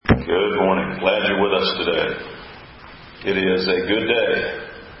Good morning. Glad you're with us today. It is a good day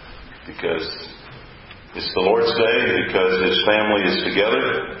because it's the Lord's day, because His family is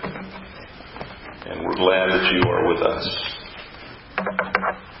together, and we're glad that you are with us.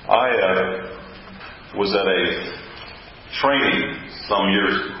 I was at a training some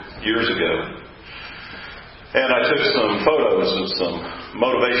years ago, and I took some photos of some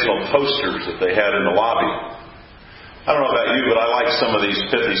motivational posters that they had in the lobby. I don't know about you, but I like some of these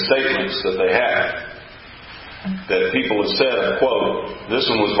pithy statements that they had, that people have said, quote, this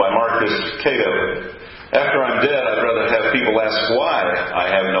one was by Marcus Cato. After I'm dead, I'd rather have people ask why I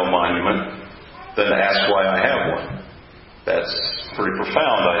have no monument than to ask why I have one. That's pretty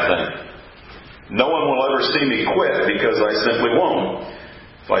profound, I think. No one will ever see me quit because I simply won't.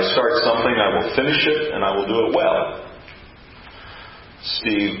 If I start something, I will finish it and I will do it well.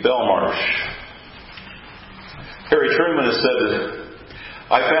 Steve Belmarsh. Harry Truman has said that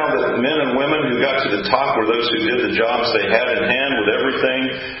I found that men and women who got to the top were those who did the jobs they had in hand with everything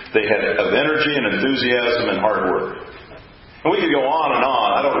they had of energy and enthusiasm and hard work. And we could go on and on.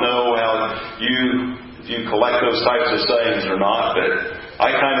 I don't know how if you collect those types of sayings or not, but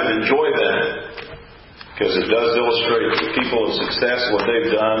I kind of enjoy them because it does illustrate the people of success, what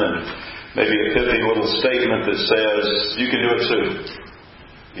they've done, and maybe a pithy little statement that says, you can do it too.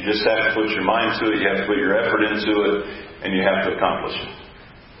 You just have to put your mind to it, you have to put your effort into it, and you have to accomplish it.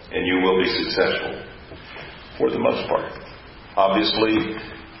 And you will be successful, for the most part. Obviously,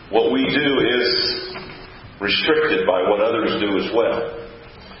 what we do is restricted by what others do as well.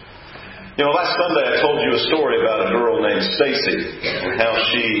 You know, last Sunday I told you a story about a girl named Stacy, and how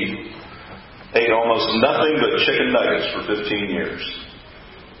she ate almost nothing but chicken nuggets for 15 years.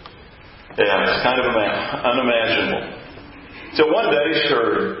 Yeah, it's kind of unimaginable. So one day,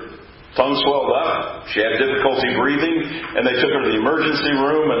 her tongue swelled up. She had difficulty breathing, and they took her to the emergency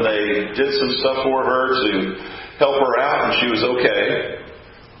room, and they did some stuff for her to help her out, and she was okay.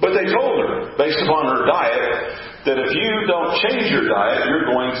 But they told her, based upon her diet, that if you don't change your diet,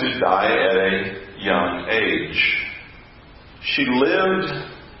 you're going to die at a young age. She lived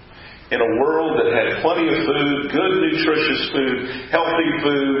in a world that had plenty of food, good, nutritious food, healthy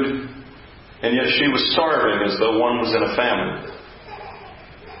food, and yet she was starving as though one was in a famine.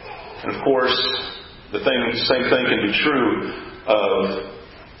 And of course, the same thing can be true of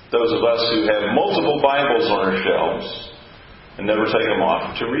those of us who have multiple Bibles on our shelves and never take them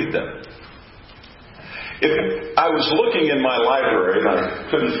off to read them. If I was looking in my library and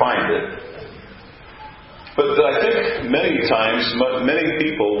I couldn't find it, but I think many times, many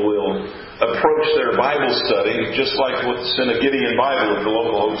people will approach their Bible study just like what's in a Gideon Bible at the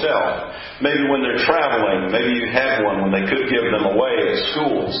local hotel. Maybe when they're traveling, maybe you had one when they could give them away at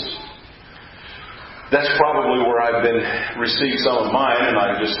schools. That's probably where I've received some of mine, and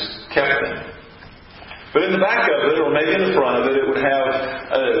I just kept them. But in the back of it, or maybe in the front of it, it would have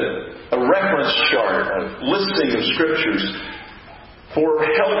a reference chart, a listing of scriptures for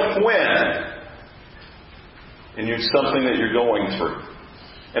help when. And it's something that you're going through.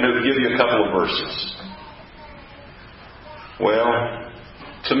 And it would give you a couple of verses. Well,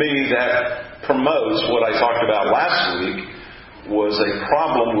 to me that promotes what I talked about last week was a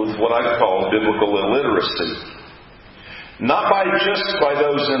problem with what I call biblical illiteracy. Not just by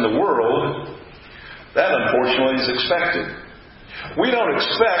those in the world. That unfortunately is expected. We don't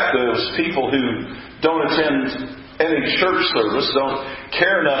expect those people who don't attend any church service, don't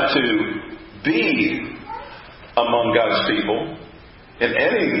care enough to be among God's people in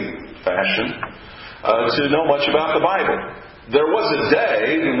any fashion to know much about the Bible. There was a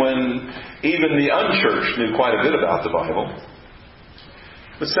day when even the unchurched knew quite a bit about the Bible.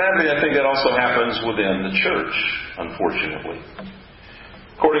 But sadly, I think that also happens within the church, unfortunately.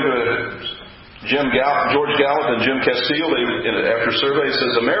 According to George Gallup and Jim Castile, after survey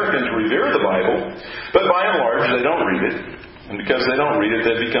says Americans revere the Bible, but by and large they don't read it. And because they don't read it,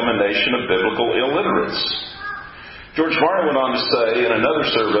 they become a nation of biblical illiterates. George Martin went on to say in another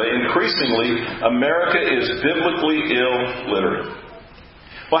survey, increasingly, America is biblically illiterate.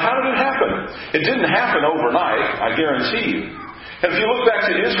 Well, how did it happen? It didn't happen overnight, I guarantee you. And if you look back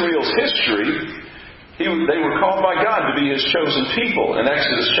to Israel's history, they were called by God to be His chosen people. In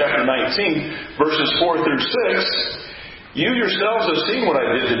Exodus chapter 19, verses 4 through 6, you yourselves have seen what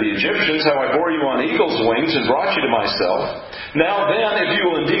I did to the Egyptians, how I bore you on eagle's wings and brought you to myself. Now then, if you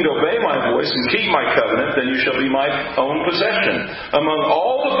will indeed obey my voice and keep my covenant, then you shall be my own possession among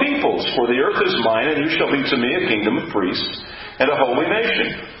all the peoples, for the earth is mine, and you shall be to me a kingdom of priests and a holy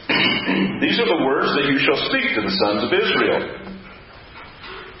nation. These are the words that you shall speak to the sons of Israel.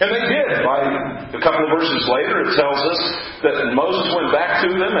 And they did. By a couple of verses later, it tells us that Moses went back to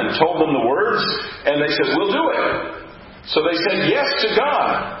them and told them the words, and they said, "We'll do it." So they said yes to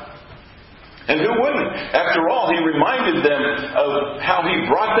God. And who wouldn't? After all, He reminded them of how He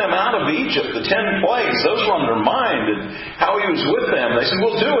brought them out of Egypt, the 10 plagues. Those were on their mind, and how He was with them. They said,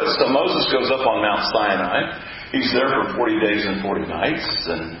 "We'll do it." So Moses goes up on Mount Sinai. He's there for 40 days and 40 nights,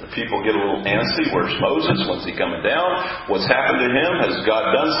 and the people get a little antsy. Where's Moses? When's he coming down? What's happened to him? Has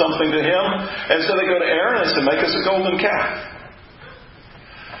God done something to him? And so they go to Aaron and say, "Make us a golden calf."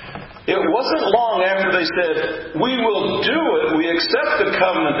 It wasn't long after they said, "We will do it. We accept the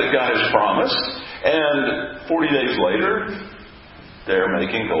covenant that God has promised." And 40 days later, they're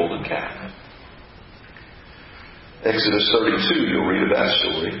making golden calf. Exodus 32, you'll read of that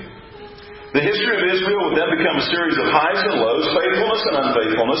story. The history of Israel would then become a series of highs and lows, faithfulness and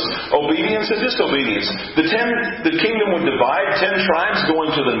unfaithfulness, obedience and disobedience. The kingdom would divide, 10 tribes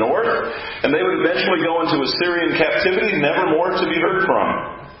going to the north, and they would eventually go into Assyrian captivity, never more to be heard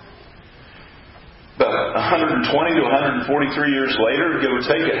from. About 120 to 143 years later, give or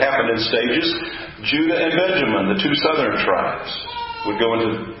take, it happened in stages. Judah and Benjamin, the 2 southern tribes, would go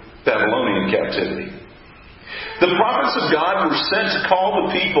into Babylonian captivity. The prophets of God were sent to call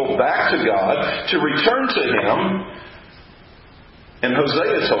the people back to God, to return to Him. And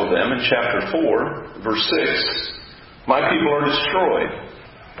Hosea told them in chapter 4, verse 6, "My people are destroyed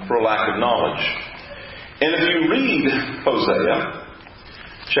for a lack of knowledge." And if you read Hosea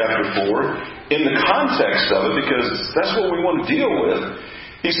chapter 4, in the context of it, because that's what we want to deal with,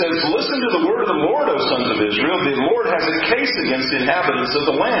 he says, "Listen to the word of the Lord, O sons of Israel. The Lord has a case against the inhabitants of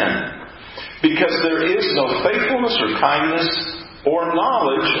the land, because there is no faithfulness or kindness or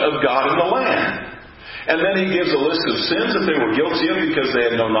knowledge of God in the land." And then he gives a list of sins that they were guilty of because they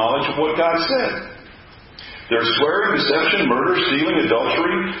had no knowledge of what God said. There's swearing, deception, murder, stealing,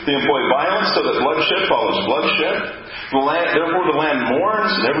 adultery. They employ violence so that bloodshed follows bloodshed. Therefore the land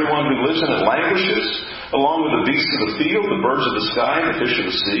mourns, and everyone who lives in it languishes, along with the beasts of the field, the birds of the sky, and the fish of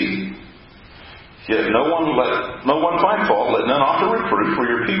the sea. Yet no one find fault, let none offer reproof, for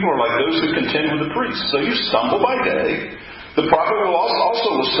your people are like those who contend with the priests. So you stumble by day. The prophet will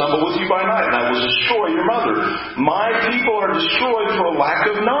also stumble with you by night, and I will destroy your mother. My people are destroyed for a lack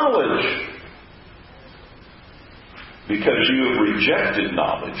of knowledge, because you have rejected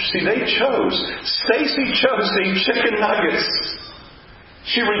knowledge. See, Stacy chose to eat chicken nuggets.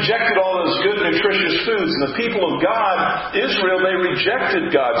 She rejected all those good, nutritious foods. And the people of God, Israel, they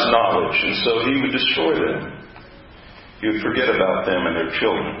rejected God's knowledge. And so He would destroy them. He would forget about them and their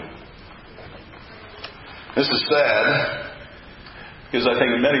children. This is sad, because I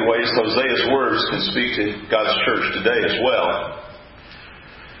think in many ways Hosea's words can speak to God's church today as well.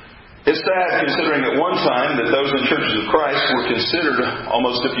 It's sad considering at one time that those in churches of Christ were considered,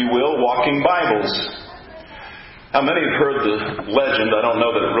 almost if you will, walking Bibles. How many have heard the legend? I don't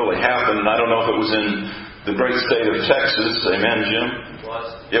know that it really happened. I don't know if it was in the great state of Texas. Amen, Jim?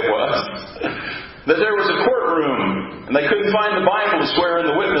 It was. That there was a courtroom, and they couldn't find the Bible to swear in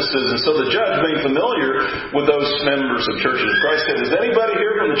the witnesses. And so the judge, being familiar with those members of churches of Christ, said, "Is anybody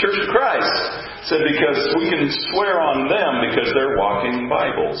here from the Church of Christ?" Said, "Because we can swear on them because they're walking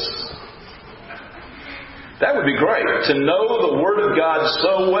Bibles." That would be great, to know the Word of God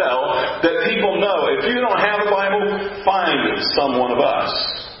so well that people know, if you don't have a Bible, find someone of us,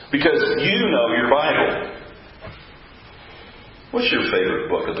 because you know your Bible. What's your favorite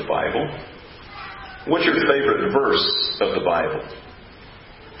book of the Bible? What's your favorite verse of the Bible?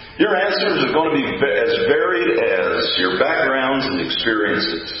 Your answers are going to be as varied as your backgrounds and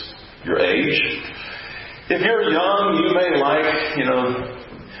experiences, your age. If you're young, you may like,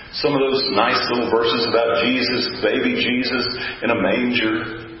 some of those nice little verses about Jesus, baby Jesus in a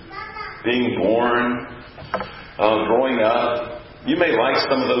manger, being born, growing up. You may like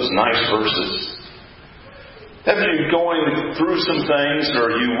some of those nice verses. After you're going through some things,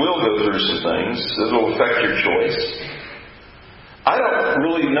 or you will go through some things, that will affect your choice. I don't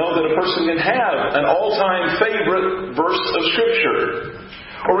really know that a person can have an all-time favorite verse of Scripture,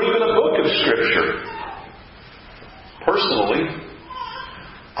 or even a book of Scripture. Personally,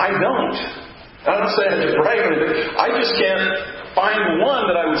 I don't. I don't say I have to brag on it. I just can't find one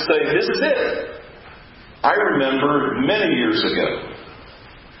that I would say, this is it. I remember many years ago,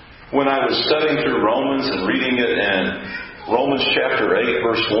 when I was studying through Romans and reading it, and Romans chapter 8,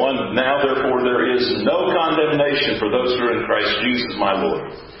 verse 1, "Now therefore there is no condemnation for those who are in Christ Jesus my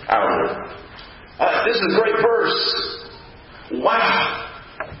Lord, our Lord." This is a great verse. Wow.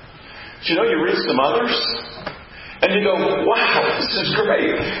 But you read some others, and you go, wow, this is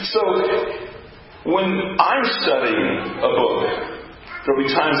great. So when I'm studying a book, There'll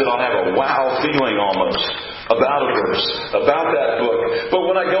be times that I'll have a wow feeling almost about a verse, about that book. But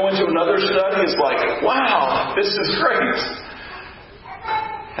when I go into another study, it's like, wow, this is great.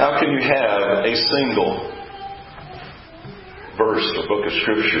 How can you have a single verse or book of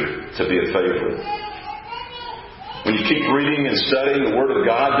Scripture to be a favorite? When you keep reading and studying the Word of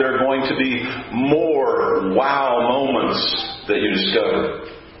God, there are going to be more wow moments that you discover.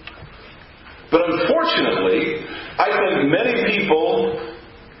 But unfortunately, I think many people,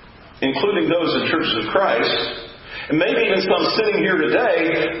 including those in churches of Christ, and maybe even some sitting here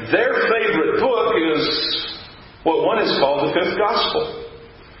today, their favorite book is what one is called the Fifth Gospel.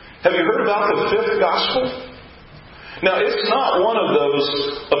 Have you heard about the Fifth Gospel? Now, it's not one of those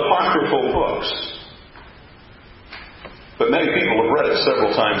apocryphal books. But many people have read it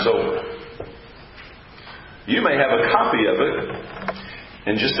several times over. You may have a copy of it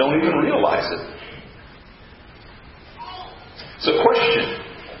and just don't even realize it. So, question.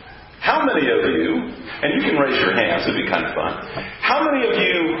 How many of you, and you can raise your hands, it'd be kind of fun. How many of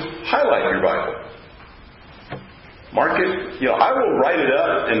you highlight your Bible? Mark it. I will write it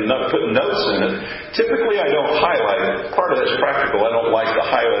up and put notes in it. Typically, I don't highlight. Part of that's practical. I don't like the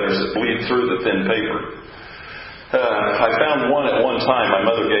highlighters that bleed through the thin paper. I found one at one time. My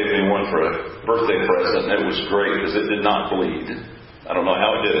mother gave me one for a birthday present, and it was great because it did not bleed. I don't know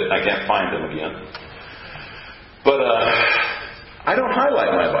how it did it. I can't find them again. But I don't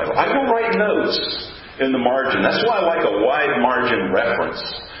highlight my Bible. I go write notes in the margin. That's why I like a wide margin reference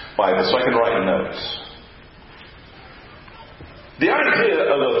Bible, so I can write notes. The idea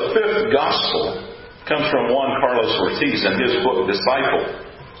of the Fifth Gospel comes from Juan Carlos Ortiz in his book, Disciple.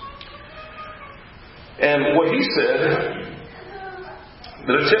 And what he said,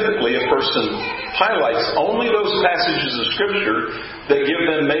 that typically a person highlights only those passages of Scripture that give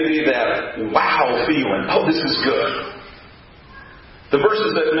them maybe that wow feeling. Oh, this is good. The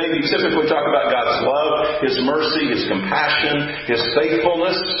verses that maybe typically talk about God's love, His mercy, His compassion, His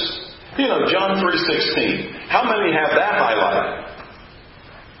faithfulness. John 3:16. How many have that highlighted?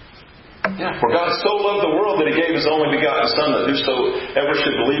 Yeah, for God so loved the world that He gave His only begotten Son, that whosoever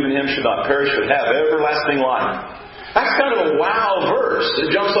should believe in Him should not perish but have everlasting life. That's kind of a wow verse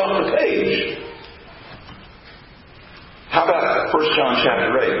that jumps off the page. How about 1 John chapter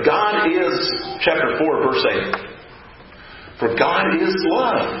 8? God is, chapter 4, verse 8. For God is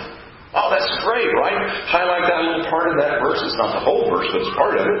love. Oh, that's great, right? Highlight that little part of that verse. It's not the whole verse, but it's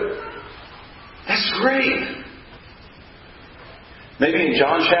part of it. That's great. Maybe in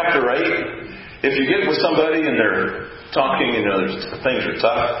John chapter 8, if you get with somebody and they're talking, things are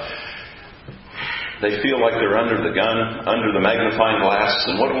tough, they feel like they're under the gun, under the magnifying glass,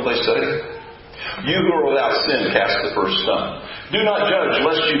 and what will they say? You who are without sin, cast the first stone. Do not judge,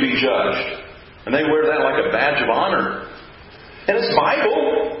 lest you be judged. And they wear that like a badge of honor. And it's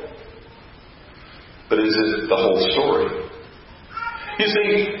Bible. But is it the whole story? You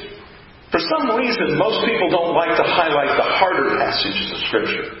see, for some reason, most people don't like to highlight the harder passages of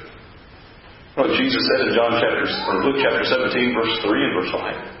Scripture. What Jesus said in Luke chapter 17, verse 3 and verse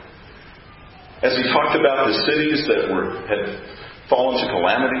 5. As He talked about the cities that had fallen to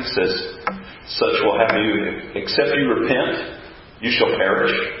calamity, He says, such will have you, except you repent, you shall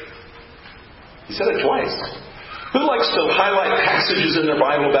perish. He said it twice. Who likes to highlight passages in their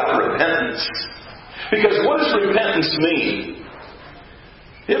Bible about repentance? Because what does repentance mean?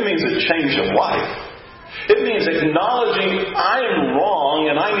 It means a change of life. It means acknowledging I am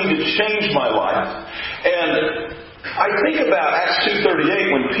wrong and I need to change my life. And I think about Acts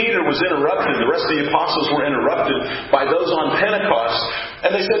 2:38 when Peter was interrupted, the rest of the apostles were interrupted by those on Pentecost.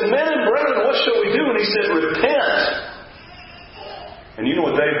 And they said, men and brethren, what shall we do? And he said, repent. And you know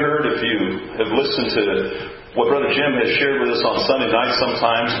what they heard if you have listened to what Brother Jim has shared with us on Sunday night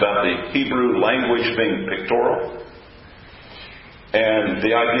sometimes about the Hebrew language being pictorial. And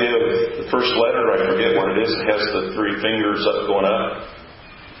the idea of the first letter, I forget what it is, it has the three fingers up going up.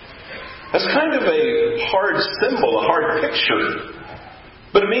 That's kind of a hard symbol, a hard picture.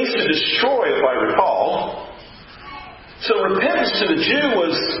 But it means to destroy, if I recall. So repentance to the Jew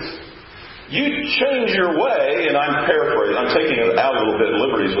was, you change your way, and I'm paraphrasing, I'm taking it out a little bit,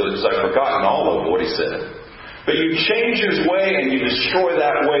 liberties with it, because I've forgotten all of what he said. But you change your way, and you destroy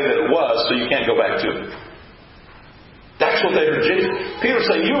that way that it was, so you can't go back to it. That's what they heard. Peter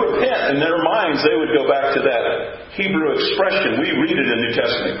saying, you repent. In their minds, they would go back to that Hebrew expression. We read it in New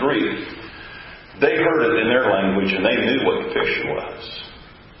Testament Greek. They heard it in their language, and they knew what the picture was.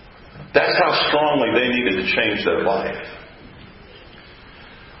 That's how strongly they needed to change their life.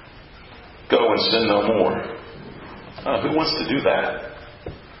 Go and sin no more. Oh, who wants to do that?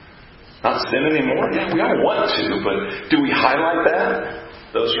 Not sin anymore? Yeah, we all want to, but do we highlight that?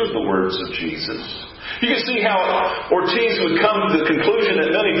 Those are the words of Jesus. You can see how Ortiz would come to the conclusion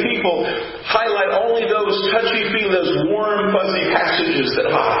that many people highlight only those touchy-feely, those warm, fuzzy passages that,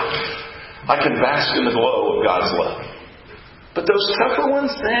 I can bask in the glow of God's love. But those tougher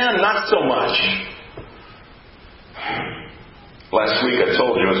ones, not so much. Last week I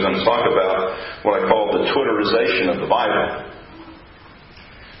told you I was going to talk about what I call the Twitterization of the Bible.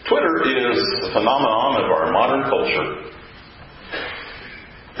 Twitter is a phenomenon of our modern culture.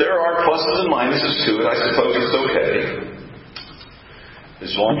 There are pluses and minuses to it. I suppose it's okay.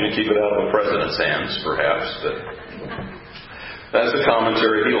 As long as you keep it out of the president's hands, perhaps. But that's a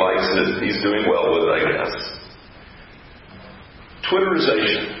commentary. He likes it. He's doing well with it, I guess.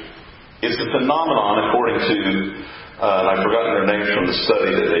 Twitterization is a phenomenon according to, I've forgotten their names from the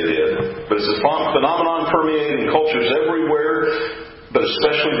study that they did, but it's a phenomenon permeating cultures everywhere, but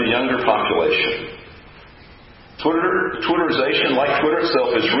especially the younger population. Twitterization, like Twitter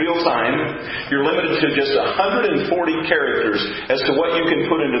itself, is real time. You're limited to just 140 characters as to what you can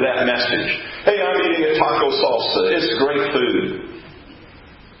put into that message. Hey, I'm eating a taco salsa. It's great food.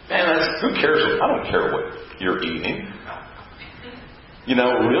 Man, who cares? I don't care what you're eating.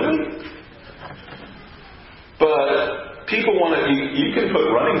 Really? But people want to, you can put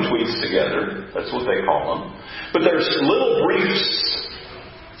running tweets together. That's what they call them. But there's little brief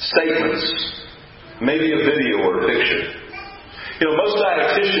statements, maybe a video or a picture. Most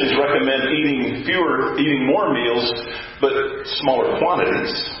dietitians recommend eating more meals, but smaller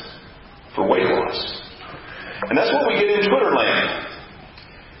quantities for weight loss. And that's what we get in Twitter land.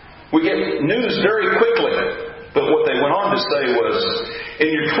 We get news very quickly. But what they went on to say was,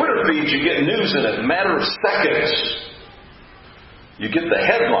 in your Twitter feeds, you get news in a matter of seconds. You get the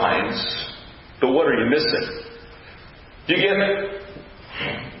headlines, but what are you missing? You get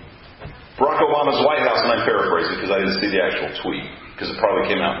Barack Obama's White House, and I'm paraphrasing because I didn't see the actual tweet, because it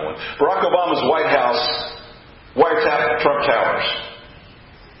probably came out in one. Barack Obama's White House wiretapped Trump Towers.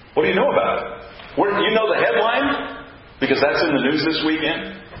 What do you know about it? You know the headline? Because that's in the news this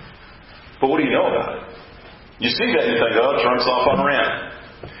weekend. But what do you know about it? You see that and you think, Trump's off on a rant.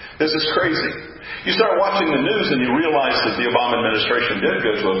 This is crazy. You start watching the news and you realize that the Obama administration did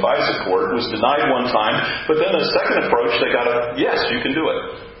go to a FISA court, was denied one time, but then a second approach, they got yes, you can do it.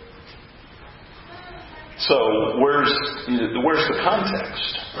 So where's the context?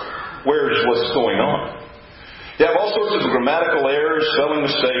 Where's what's going on? You have all sorts of grammatical errors, spelling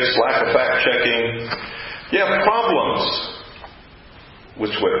mistakes, lack of fact-checking. You have problems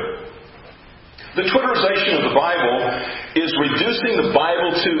with Twitter. The Twitterization of the Bible is reducing the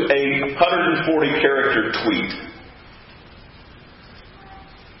Bible to a 140-character tweet.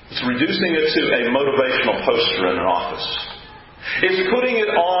 It's reducing it to a motivational poster in an office. It's putting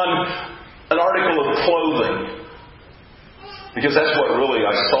it on an article of clothing. Because that's what really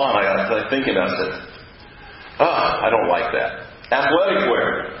I saw, and I was thinking about it. I don't like that. Athletic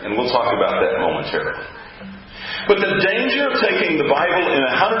wear, and we'll talk about that momentarily. But the danger of taking the Bible in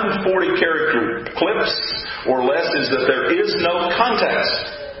 140-character clips or less is that there is no context.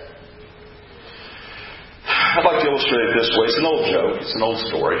 I'd like to illustrate it this way. It's an old joke. It's an old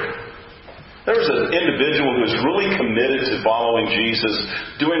story. There was an individual who was really committed to following Jesus,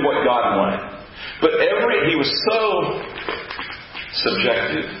 doing what God wanted. But he was so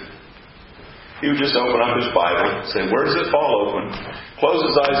subjective. He would just open up his Bible, say, where does it fall open? Close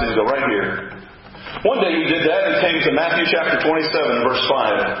his eyes and go right here. One day he did that and came to Matthew chapter 27, verse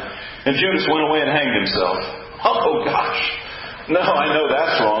 5. And Judas went away and hanged himself. Oh, gosh. No, I know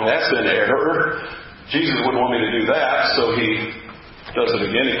that's wrong. That's an error. Jesus wouldn't want me to do that. So he does it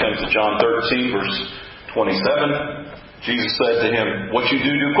again. He comes to John 13, verse 27. Jesus said to him, what you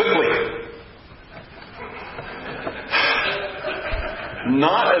do quickly.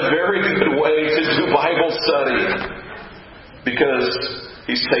 Not a very good way to do Bible study. Because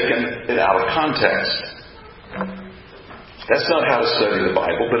he's taken it out of context. That's not how to study the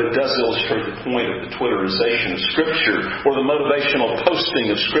Bible, but it does illustrate the point of the Twitterization of Scripture, or the motivational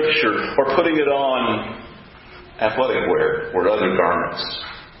posting of Scripture, or putting it on athletic wear or other garments.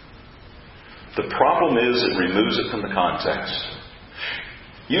 The problem is it removes it from the context.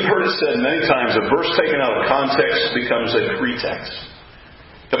 You've heard it said many times, a verse taken out of context becomes a pretext.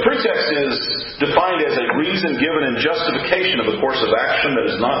 The pretext is defined as a reason given in justification of a course of action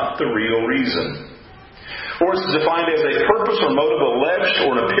that is not the real reason. Or it's defined as a purpose or motive alleged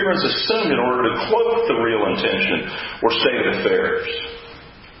or an appearance assumed in order to cloak the real intention or state of affairs.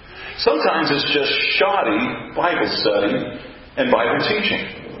 Sometimes it's just shoddy Bible study and Bible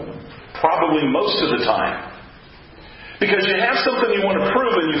teaching. Probably most of the time. Because you have something you want to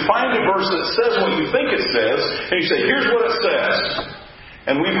prove, and you find a verse that says what you think it says, and you say, here's what it says.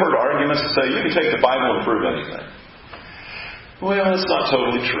 And we've heard arguments that say, you can take the Bible and prove anything. Well, that's not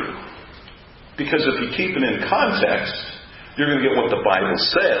totally true. Because if you keep it in context, you're going to get what the Bible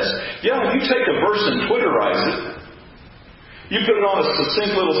says. Yeah, when you take a verse and Twitterize it, you put it on a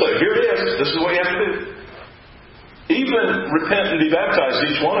succinct little say, here it is, this is what you have to do. Even repent and be baptized,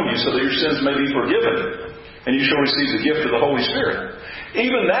 each one of you, so that your sins may be forgiven. And you shall receive the gift of the Holy Spirit.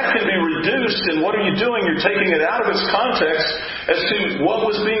 Even that can be reduced, and what are you doing? You're taking it out of its context as to what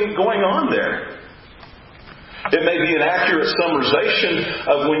was going on there. It may be an accurate summarization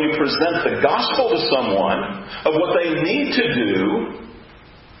of when you present the gospel to someone, of what they need to do,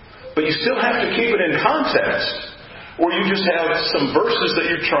 but you still have to keep it in context. Or you just have some verses that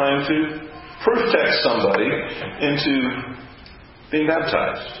you're trying to proof text somebody into being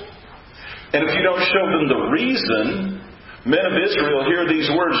baptized. And if you don't show them the reason, men of Israel, hear these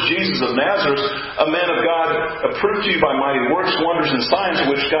words, Jesus of Nazareth, a man of God, approved to you by mighty works, wonders, and signs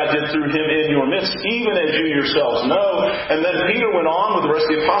which God did through him in your midst, even as you yourselves know. And then Peter went on with the rest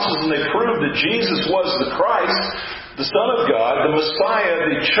of the apostles, and they proved that Jesus was the Christ, the Son of God, the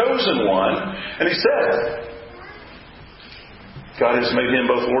Messiah, the chosen one. And he said, God has made him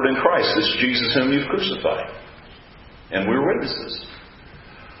both Lord and Christ, this Jesus whom you've crucified. And we're witnesses.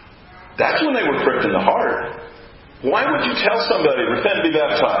 That's when they were pricked in the heart. Why would you tell somebody, repent and be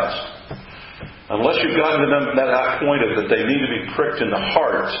baptized? Unless you've gotten to them at that point of that they need to be pricked in the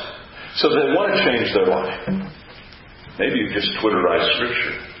heart so they want to change their life. Maybe you just Twitterize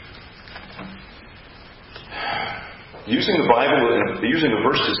Scripture. Using the Bible, using a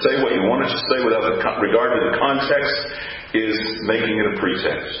verse to say what you want it to say without regard to the context is making it a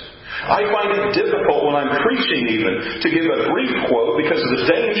pretext. I find it difficult when I'm preaching even to give a brief quote because of the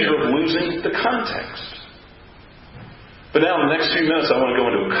danger of losing the context. But now in the next few minutes I want to go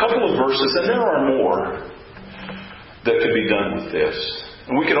into a couple of verses, and there are more that could be done with this.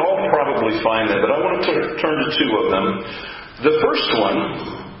 And we can all probably find that, but I want to turn to two of them. The first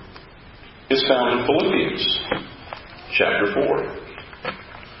one is found in Philippians chapter 4.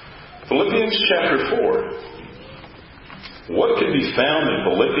 Philippians chapter 4. What can be found in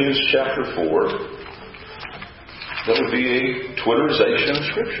Philippians chapter 4 that would be a Twitterization of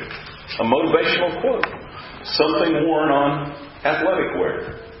Scripture? A motivational quote. Something worn on athletic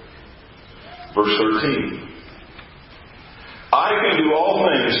wear. Verse 13. I can do all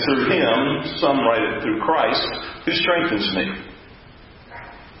things through Him, some write it through Christ, who strengthens me.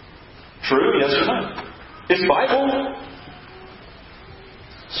 True? Yes or no? It's Bible.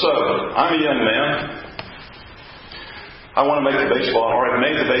 So, I'm a young man. I want to make the baseball. Or I've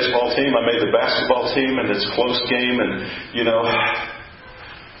made the baseball team. I made the basketball team, and it's a close game. And,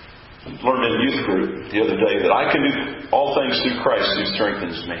 learned in youth group the other day that I can do all things through Christ who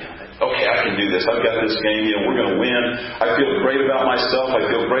strengthens me. Okay, I can do this. I've got this game. We're going to win. I feel great about myself. I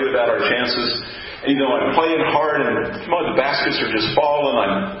feel great about our chances. I'm playing hard, and the baskets are just falling.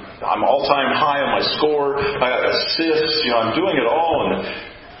 I'm all-time high on my score. I got assists. I'm doing it all, and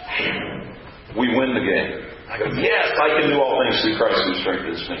we win the game. I go, yes, I can do all things through Christ who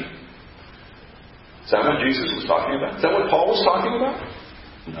strengthens me. Is that what Jesus was talking about? Is that what Paul was talking about?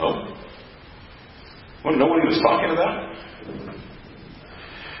 No. Want to know what he was talking about?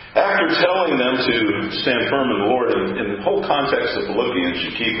 After telling them to stand firm in the Lord, in the whole context of Philippians,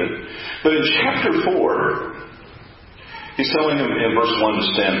 you keep it. But in chapter 4, he's telling them in verse 1 to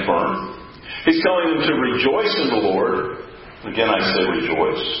stand firm. He's telling them to rejoice in the Lord. Again, I say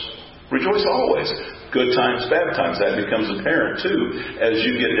rejoice. Rejoice always. Good times, bad times. That becomes apparent too as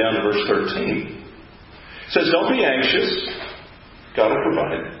you get down to verse 13. It says, don't be anxious. God will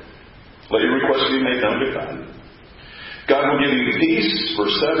provide. Let your requests be made known to God. God will give you peace.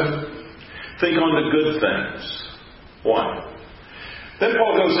 Verse 7. Think on the good things. Why? Then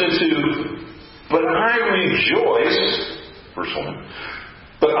Paul goes into, but I rejoice. Verse 1.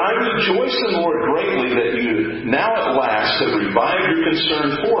 But I rejoice in the Lord greatly that you now at last have revived your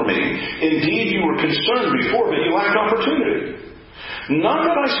concern for me. Indeed, you were concerned before, but you lacked opportunity. Not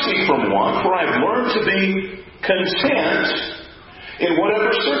that I speak from want, for I have learned to be content in whatever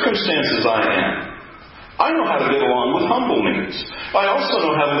circumstances I am. I know how to get along with humble means. I also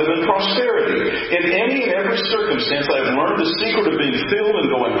know how to live in prosperity. In any and every circumstance, I have learned the secret of being filled and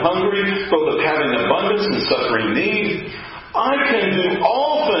going hungry, both of having abundance and suffering need. I can do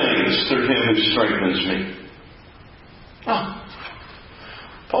all things through Him who strengthens me.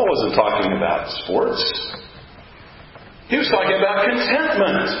 Paul wasn't talking about sports. He was talking about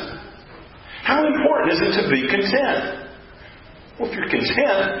contentment. How important is it to be content? Well, if you're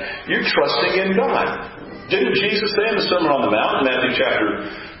content, you're trusting in God. Didn't Jesus say in the Sermon on the Mount, in Matthew chapter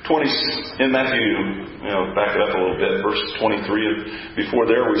 20, back it up a little bit, verse 23, before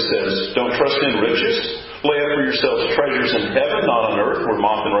there where he says, don't trust in riches, lay up for yourselves treasures in heaven, not on earth, where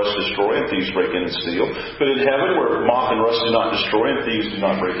moth and rust destroy and thieves break in and steal, but in heaven where moth and rust do not destroy and thieves do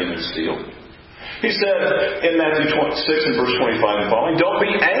not break in and steal. He said in Matthew 6 and verse 25 and following, don't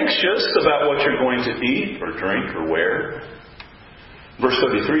be anxious about what you're going to eat or drink or wear. Verse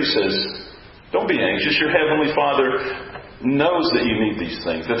 33 says, don't be anxious. Your heavenly Father knows that you need these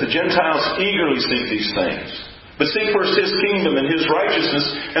things, that the Gentiles eagerly seek these things. But seek first His kingdom and His righteousness,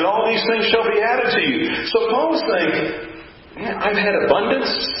 and all these things shall be added to you. So Paul is saying, I've had abundance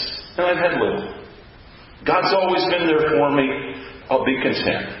and I've had little. God's always been there for me. I'll be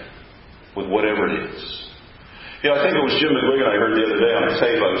content with whatever it is. I think it was Jim McGuigan I heard the other day on a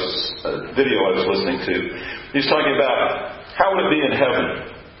tape, a video I was listening to. He was talking about how would it be in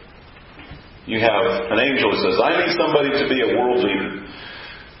heaven? You have an angel that says, I need somebody to be a world leader.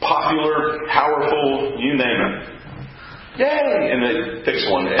 Popular, powerful, you name it. Yay! And they picks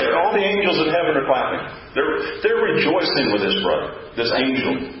one. All the angels in heaven are clapping. They're rejoicing with this brother, this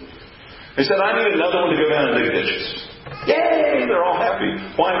angel. He said, I need another one to go down and dig ditches. Yay! They're all happy.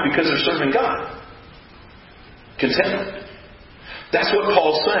 Why? Because they're serving God. Contentment. That's what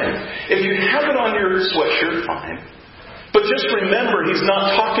Paul's saying. If you have it on your sweatshirt, fine. But just remember, he's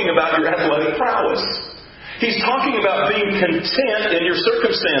not talking about your athletic prowess. He's talking about being content in your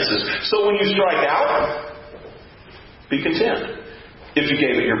circumstances. So when you strike out, be content. If you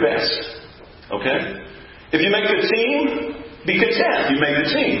gave it your best. Okay? If you make the team, be content. You made the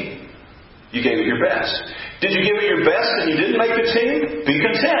team. You gave it your best. Did you give it your best and you didn't make the team? Be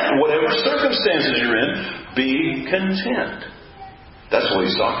content. Whatever circumstances you're in, be content. That's what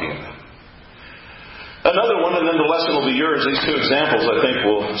he's talking about. Another one, and then the lesson will be yours. These two examples, I think,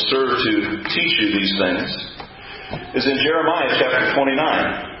 will serve to teach you these things, is in Jeremiah chapter 29.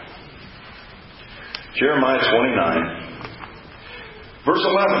 Jeremiah 29, verse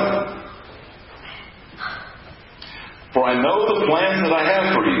 11. For I know the plans that I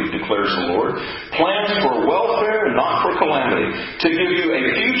have for you, declares the Lord, plans for welfare and not for calamity, to give you a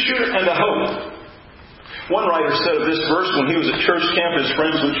future and a hope. One writer said of this verse, when he was at church camp, his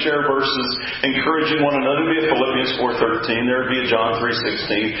friends would share verses, encouraging one another. There'd be a Philippians 4:13, there would be a John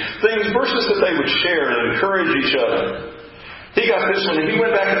 3:16, verses that they would share and encourage each other. He got this one, and he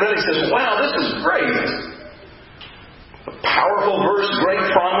went back and read it. He says, wow, this is great. A powerful verse, great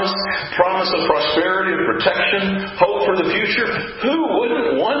promise of prosperity and protection, hope for the future. Who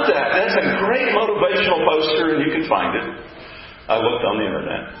wouldn't want that? That's a great motivational poster, and you can find it. I looked on the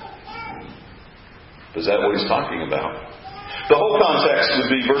internet. Is that what he's talking about? The whole context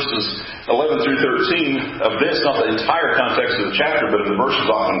would be verses 11 through 13 of this, not the entire context of the chapter, but of the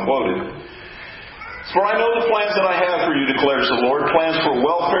verses often quoted. For I know the plans that I have for you, declares the Lord, plans for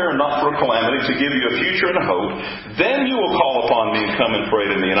welfare and not for calamity, to give you a future and a hope. Then you will call upon me and come and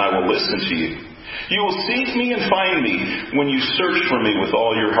pray to me, and I will listen to you. You will seek me and find me when you search for me with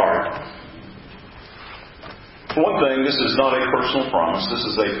all your heart. For one thing, this is not a personal promise. This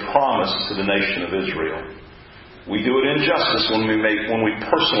is a promise to the nation of Israel. We do it injustice when we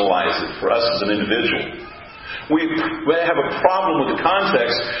personalize it for us as an individual. We have a problem with the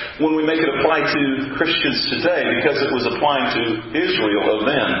context when we make it apply to Christians today, because it was applying to Israel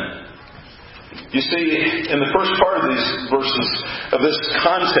of then. You see, in the first part of these verses, of this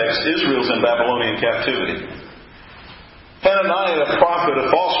context, Israel's in Babylonian captivity. Hananiah, a prophet,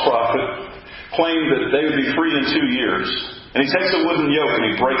 a false prophet, claimed that they would be free in 2 years. And he takes a wooden yoke and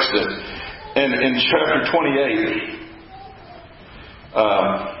he breaks it. And in chapter 28,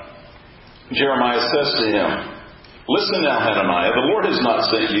 Jeremiah says to him, listen now, Hananiah, the Lord has not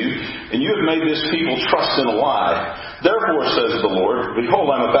sent you, and you have made this people trust in a lie. Therefore, says the Lord, behold,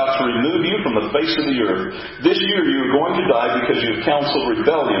 I am about to remove you from the face of the earth. This year you are going to die because you have counseled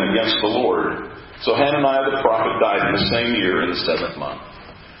rebellion against the Lord. So Hananiah the prophet died in the same year in the 7th month.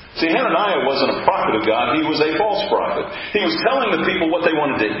 See, Hananiah wasn't a prophet of God. He was a false prophet. He was telling the people what they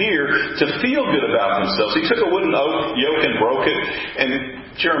wanted to hear to feel good about themselves. He took a wooden yoke and broke it. And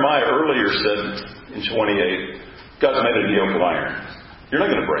Jeremiah earlier said in 28, God's made a yoke of iron. You're not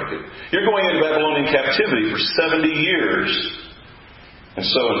going to break it. You're going into Babylonian captivity for 70 years. And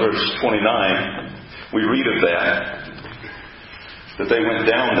so in verse 29, we read of that they went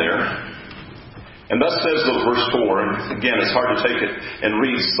down there. And thus says verse 4, and again it's hard to take it and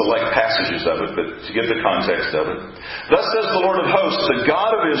read select passages of it, but to get the context of it. Thus says the Lord of hosts, the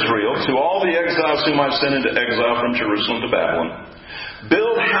God of Israel, to all the exiles whom I've sent into exile from Jerusalem to Babylon,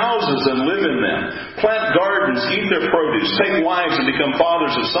 Build houses and live in them. Plant gardens, eat their produce. Take wives and become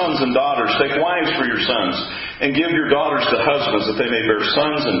fathers of sons and daughters. Take wives for your sons, and give your daughters to husbands, that they may bear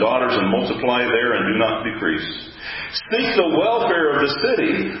sons and daughters and multiply there and do not decrease. Seek the welfare of the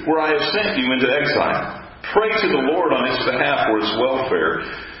city where I have sent you into exile. Pray to the Lord on its behalf for its welfare,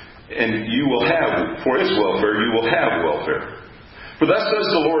 and you will have, for its welfare, you will have welfare. For thus says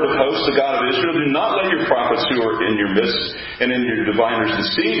the Lord of hosts, the God of Israel, do not let your prophets who are in your midst and in your diviners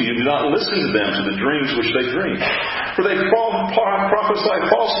deceive you. Do not listen to them, to the dreams which they dream. For they prophesy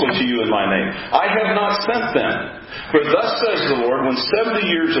falsely to you in my name. I have not sent them. For thus says the Lord, when 70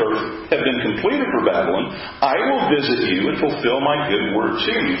 years have been completed for Babylon, I will visit you and fulfill my good word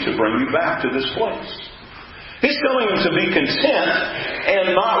to you to bring you back to this place. He's telling them to be content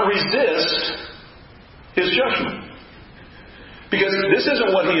and not resist His judgment. Because this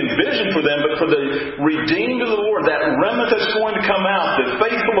isn't what He envisioned for them, but for the redeemed of the Lord, that remnant that's going to come out, the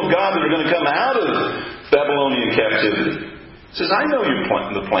faithful of God that are going to come out of Babylonian captivity. He says, I know your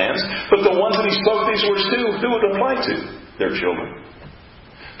the plans, but the ones that He spoke these words to, who would it apply to? Their children.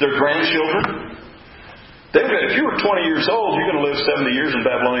 Their grandchildren. If you were 20 years old, you're going to live 70 years in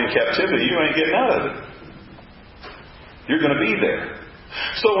Babylonian captivity. You ain't getting out of it. You're going to be there.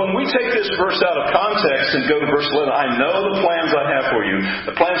 So when we take this verse out of context and go to verse 11, I know the plans I have for you,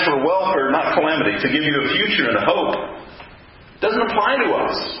 the plans for welfare, not calamity, to give you a future and a hope, doesn't apply to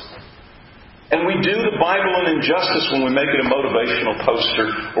us. And we do the Bible an injustice when we make it a motivational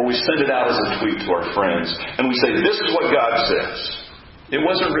poster or we send it out as a tweet to our friends and we say, this is what God says. It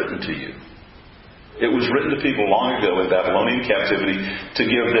wasn't written to you. It was written to people long ago in Babylonian captivity to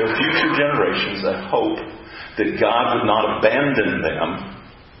give their future generations a hope that God would not abandon them,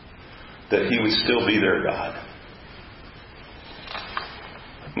 that He would still be their God.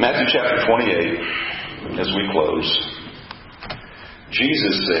 Matthew chapter 28, as we close,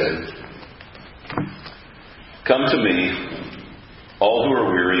 Jesus said, come to me, all who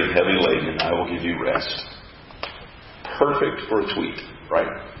are weary and heavy laden, and I will give you rest. Perfect for a tweet,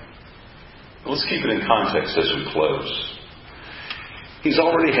 right? But let's keep it in context as we close. He's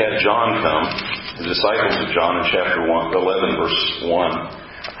already had John come, the disciples of John in chapter 11, verse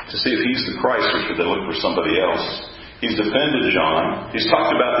 1, to see if he's the Christ or should they look for somebody else. He's defended John. He's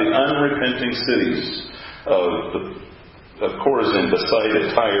talked about the unrepenting cities of Chorazin,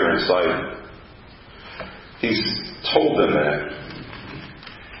 Bethsaida, Tyre, and Sidon. He's told them that.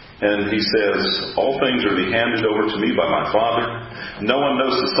 And he says, all things are to be handed over to me by my Father. No one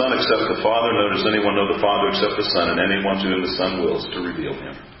knows the Son except the Father, nor does anyone know the Father except the Son, and anyone to whom the Son wills to reveal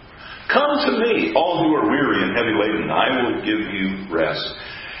Him. Come to me, all who are weary and heavy laden, and I will give you rest.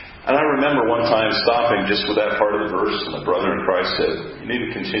 And I remember one time stopping just with that part of the verse, and the brother in Christ said, you need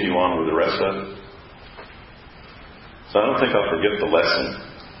to continue on with the rest of it. So I don't think I'll forget the lesson.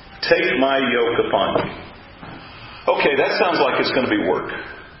 Take my yoke upon you. Okay, that sounds like it's going to be work.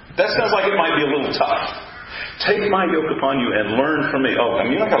 That sounds like it might be a little tough. Take my yoke upon you and learn from me. Oh, I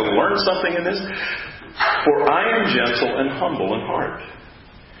mean, I got to learn something in this? For I am gentle and humble in heart.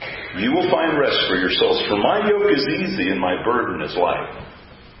 You will find rest for your souls. For my yoke is easy and my burden is light.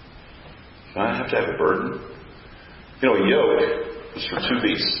 I have to have a burden. You know, a yoke is for two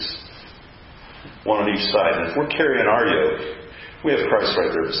beasts, one on each side. And if we're carrying our yoke, we have Christ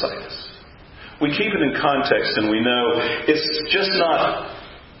right there beside us. We keep it in context and we know it's just not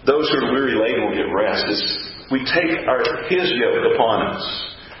those who are weary laden will get rest. We take His yoke upon us.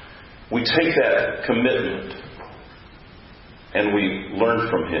 We take that commitment and we learn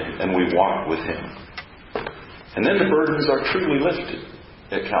from Him and we walk with Him. And then the burdens are truly lifted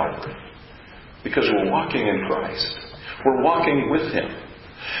at Calvary because we're walking in Christ. We're walking with Him.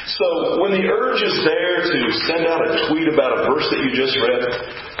 So when the urge is there to send out a tweet about a verse that you just read,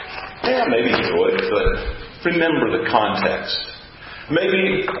 maybe you would, but remember the context.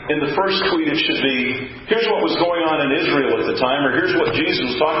 Maybe in the first tweet it should be, here's what was going on in Israel at the time, or here's what Jesus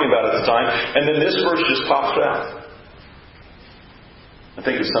was talking about at the time, and then this verse just pops out. I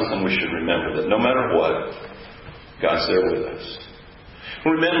think it's something we should remember, that no matter what, God's there with us.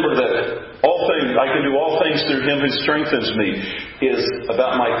 Remember that I can do all things through Him who strengthens me is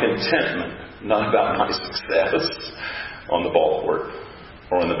about my contentment, not about my success on the ball court,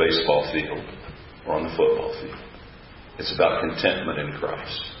 or on the baseball field, or on the football field. It's about contentment in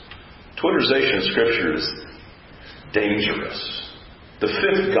Christ. Twitterization of Scripture is dangerous. The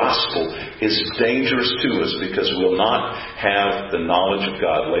fifth gospel is dangerous to us because we'll not have the knowledge of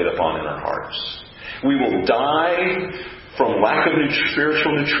God laid upon in our hearts. We will die from lack of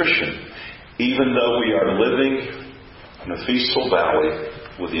spiritual nutrition, even though we are living in a peaceful valley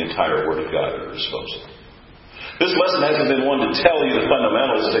with the entire Word of God at our disposal. This lesson hasn't been one to tell you the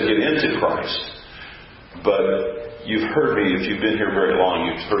fundamentals to get into Christ. But you've heard me, if you've been here very long,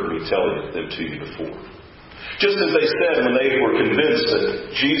 you've heard me tell them to you before. Just as they said when they were convinced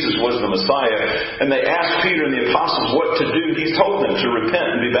that Jesus was the Messiah, and they asked Peter and the apostles what to do, He told them to repent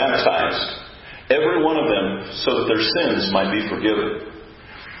and be baptized, every one of them, so that their sins might be forgiven.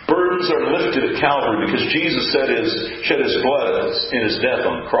 Burdens are lifted at Calvary because Jesus shed His blood in His death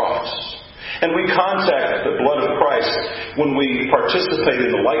on the cross. And we contact the blood of Christ when we participate in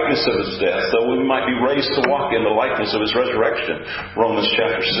the likeness of His death, so we might be raised to walk in the likeness of His resurrection. Romans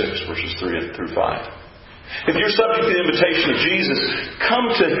chapter 6, verses 3 through 5. If you're subject to the invitation of Jesus, come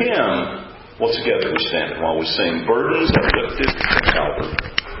to Him. Well, together we stand while we sing, Burdens Are Lifted at Calvary.